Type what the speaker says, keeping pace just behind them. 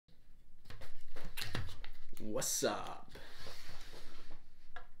What's up?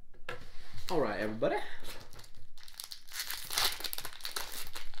 Alright, everybody.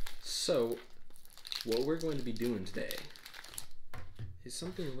 So, what we're going to be doing today is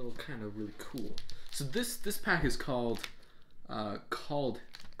something a little kind of really cool. So this pack is called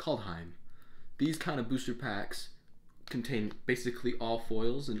Kaldheim. These kind of booster packs contain basically all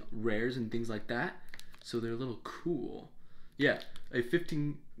foils and rares and things like that. So they're a little cool. Yeah, a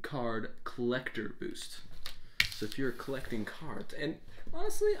 15 card collector boost. So if you're collecting cards, and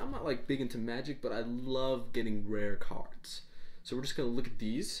honestly, I'm not like big into Magic, but I love getting rare cards. So we're just gonna look at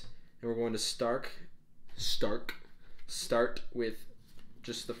these, and we're going to start with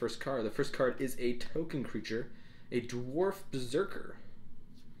just the first card. The first card is a token creature, a Dwarf Berserker.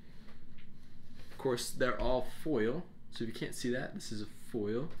 Of course, they're all foil, so if you can't see that, this is a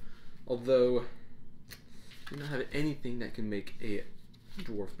foil. Although, we don't have anything that can make a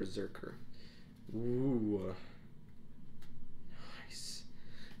Dwarf Berserker. Ooh. Nice.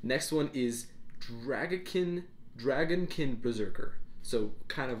 Next one is Dragonkin Berserker. So,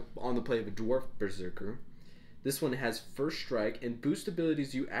 kind of on the play of a Dwarf Berserker. This one has first strike, and boost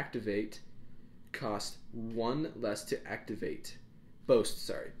abilities you activate cost 1 less to activate. Boast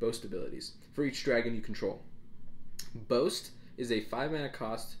abilities for each dragon you control. Boast is a 5 mana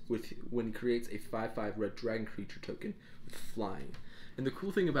cost when it creates a 5/5 red dragon creature token with flying. And the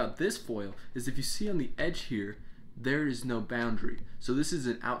cool thing about this foil is if you see on the edge here, there is no boundary. So this is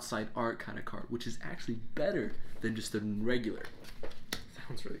an outside art kind of card, which is actually better than just a regular.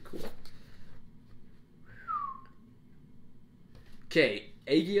 Sounds really cool. Okay,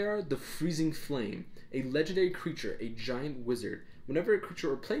 Aegir the Freezing Flame. A legendary creature, a giant wizard. Whenever a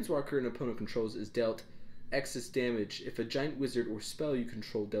creature or planeswalker an opponent controls is dealt excess damage, if a giant wizard or spell you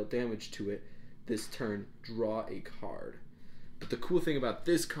control dealt damage to it this turn, draw a card. But the cool thing about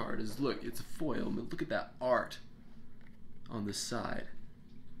this card is, look, it's a foil. I mean, look at that art on the side.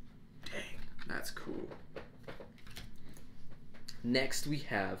 Dang, that's cool. Next we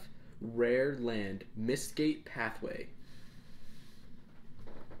have Rare Land Mistgate Pathway.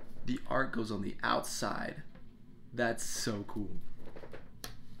 The art goes on the outside. That's so cool.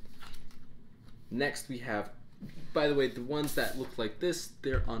 Next we have, by the way, the ones that look like this,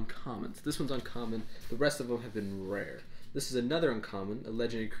 they're uncommons. This one's uncommon. The rest of them have been rare. This is another uncommon, a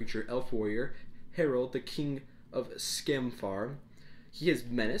legendary creature, Elf Warrior, Herald, the King of Skemfar. He has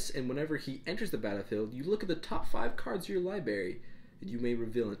Menace, and whenever he enters the battlefield, you look at the top 5 cards of your library, and you may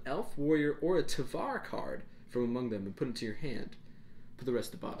reveal an Elf Warrior or a Tavar card from among them and put it to your hand. Put the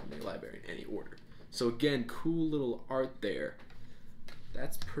rest at the bottom of your library in any order. So again, cool little art there.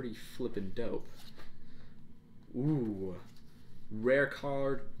 That's pretty flippin' dope. Ooh. Rare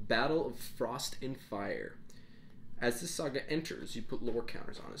card, Battle of Frost and Fire. As this saga enters, you put lore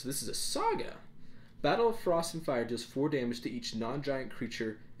counters on it. So this is a saga. Battle of Frost and Fire does 4 damage to each non-giant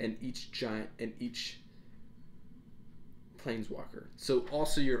creature and each giant and each planeswalker. So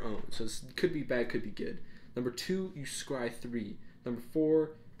also your own. So this could be bad, could be good. Number 2, you scry 3.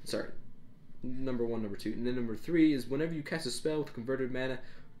 Number 1, number 2. And then number 3 is whenever you cast a spell with converted mana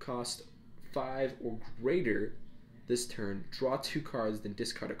cost 5 or greater this turn, draw 2 cards, then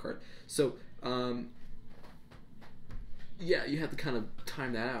discard a card. So, yeah, you have to kind of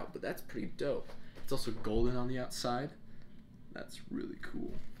time that out, but that's pretty dope. It's also golden on the outside. That's really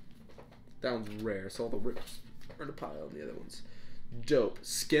cool. That one's rare, so all the rips are in a pile on the other ones. Dope.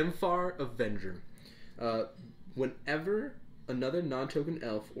 Skemfar Avenger. Whenever another non-token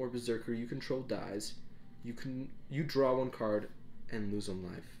elf or berserker you control dies, you draw 1 card and lose 1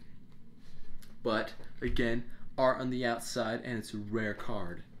 life. But again, art on the outside, and it's a rare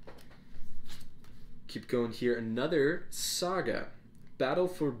card. Keep going here. Another saga, Battle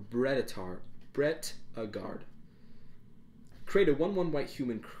for Bretagard. Create a 1/1 white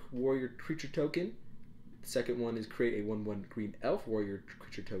human warrior creature token. The second one is create a 1/1 green elf warrior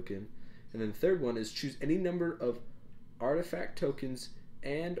creature token. And then the third one is choose any number of artifact tokens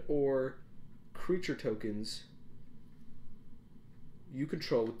and or creature tokens you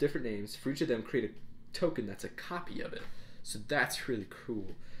control with different names. For each of them, create a token that's a copy of it. So that's really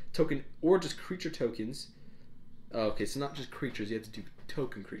cool. Token or just creature tokens. Okay, so not just creatures, you have to do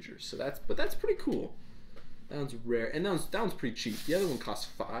token creatures. So that's pretty cool. That one's rare, and that one's pretty cheap. The other one costs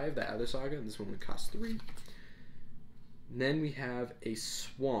 5, that other saga, and this one costs 3. And then we have a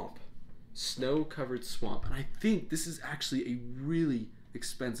swamp. Snow-covered swamp. And I think this is actually a really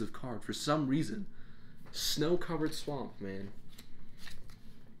expensive card for some reason. Snow-covered swamp, man.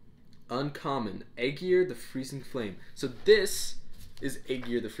 Uncommon. Aegir the Freezing Flame. So this is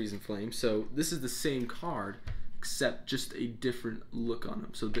Aegir the Freezing Flame. So this is the same card, except just a different look on them.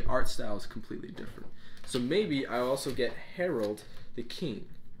 So the art style is completely different. So maybe I also get Herald the King.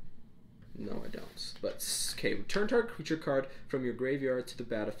 No, I don't. But, okay, return target creature card from your graveyard to the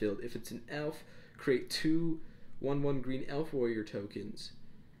battlefield. If it's an elf, create 2 1/1 green elf warrior tokens.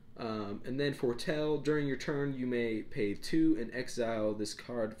 And then foretell, during your turn, you may pay 2 and exile this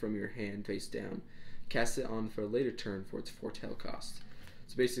card from your hand face down. Cast it on for a later turn for its foretell cost.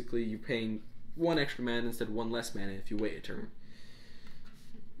 So basically, you're paying 1 extra mana instead of 1 less mana if you wait a turn.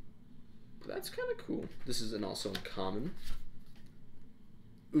 But that's kind of cool. This is also uncommon.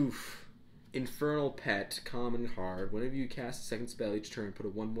 Oof. Infernal Pet, common hard. Whenever you cast a second spell each turn, put a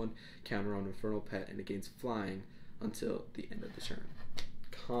 1/1 counter on Infernal Pet and it gains flying until the end of the turn.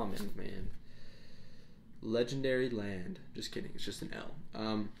 Common, man. Legendary Land. Just kidding, it's just an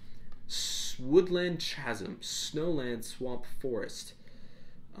L. Woodland Chasm, Snowland Swamp Forest.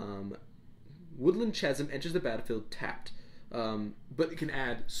 Woodland Chasm enters the battlefield tapped, but it can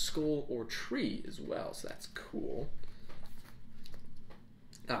add Skull or Tree as well, so that's cool.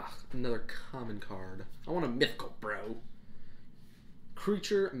 Another common card. I want a mythical, bro.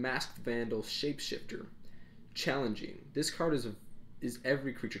 Creature Masked Vandal Shapeshifter. Challenging. This card is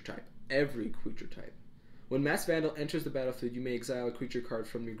every creature type. Every creature type. When Masked Vandal enters the battlefield, you may exile a creature card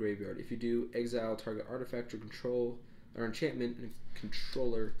from your graveyard. If you do, exile target artifact or control or enchantment and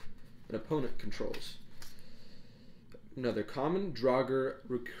controller an opponent controls. Another common, Draugr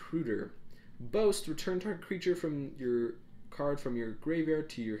Recruiter. Boast, return target creature from your card from your graveyard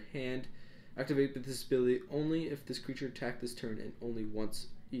to your hand. Activate with this ability only if this creature attacked this turn and only once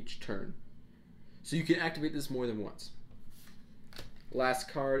each turn. So you can activate this more than once. Last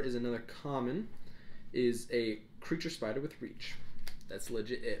card is another common, is a Creature Spider with Reach. That's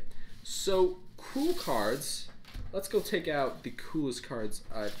legit it. So, cool cards. Let's go take out the coolest cards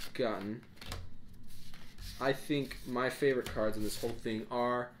I've gotten. I think my favorite cards in this whole thing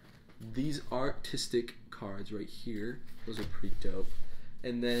are these artistic cards right here. Those are pretty dope.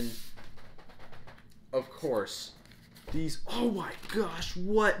 And then, of course, these, oh my gosh,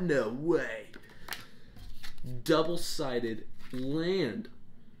 what? No way. Double-sided land.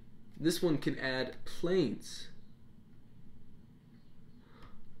 This one can add planes.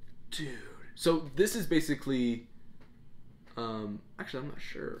 Dude. So this is basically, actually I'm not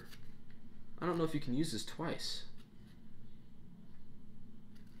sure. I don't know if you can use this twice.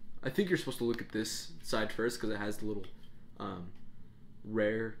 I think you're supposed to look at this side first because it has the little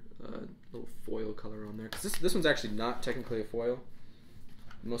rare little foil color on there. Because this one's actually not technically a foil.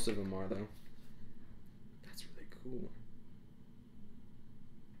 Most of them are though. That's really cool.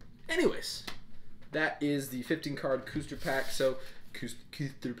 Anyways, that is the 15 card Cooster Pack. So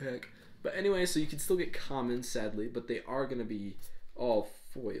Cooster Pack. But anyway, so you can still get commons, sadly, but they are going to be all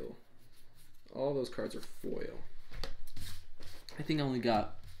foil. All those cards are foil. I think I only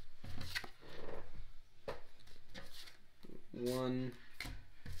got one.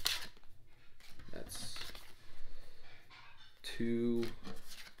 That's two.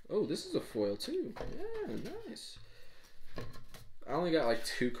 Oh, this is a foil too. Yeah, nice. I only got like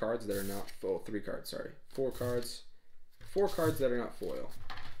 2 cards that are not foil. 3 cards, sorry. 4 cards. 4 cards that are not foil.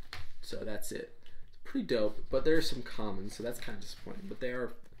 So that's it. It's pretty dope, but there are some commons, so that's kind of disappointing. But they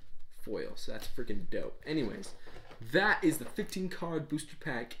are foil, so that's freaking dope. Anyways, that is the 15 card booster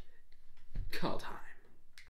pack. Call time.